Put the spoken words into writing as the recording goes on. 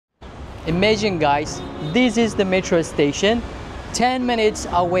Imagine guys, this is the metro station. 10 minutes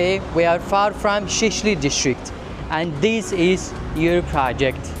away, we are far from Şişli district. And this is your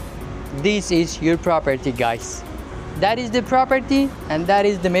project. This is your property guys. That is the property and that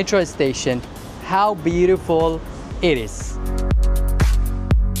is the metro station. How beautiful it is.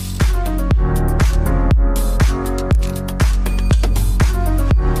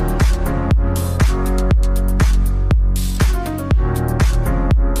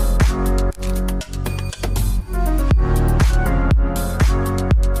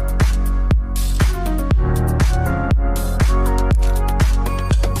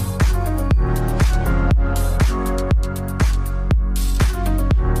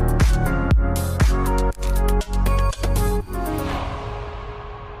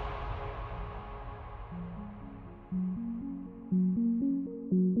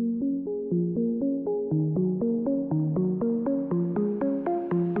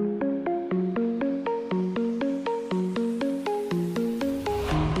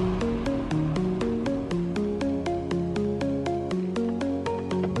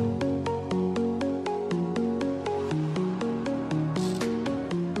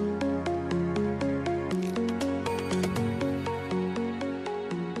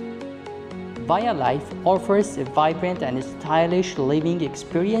 Vialife offers a vibrant and stylish living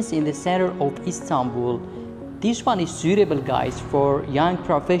experience in the center of Istanbul. This one is suitable guys for young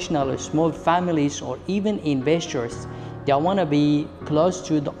professionals, small families or even investors that want to be close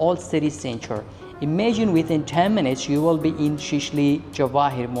to the old city center. Imagine within 10 minutes you will be in Şişli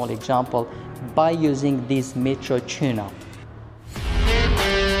Jawahir Mall example by using this metro tunnel.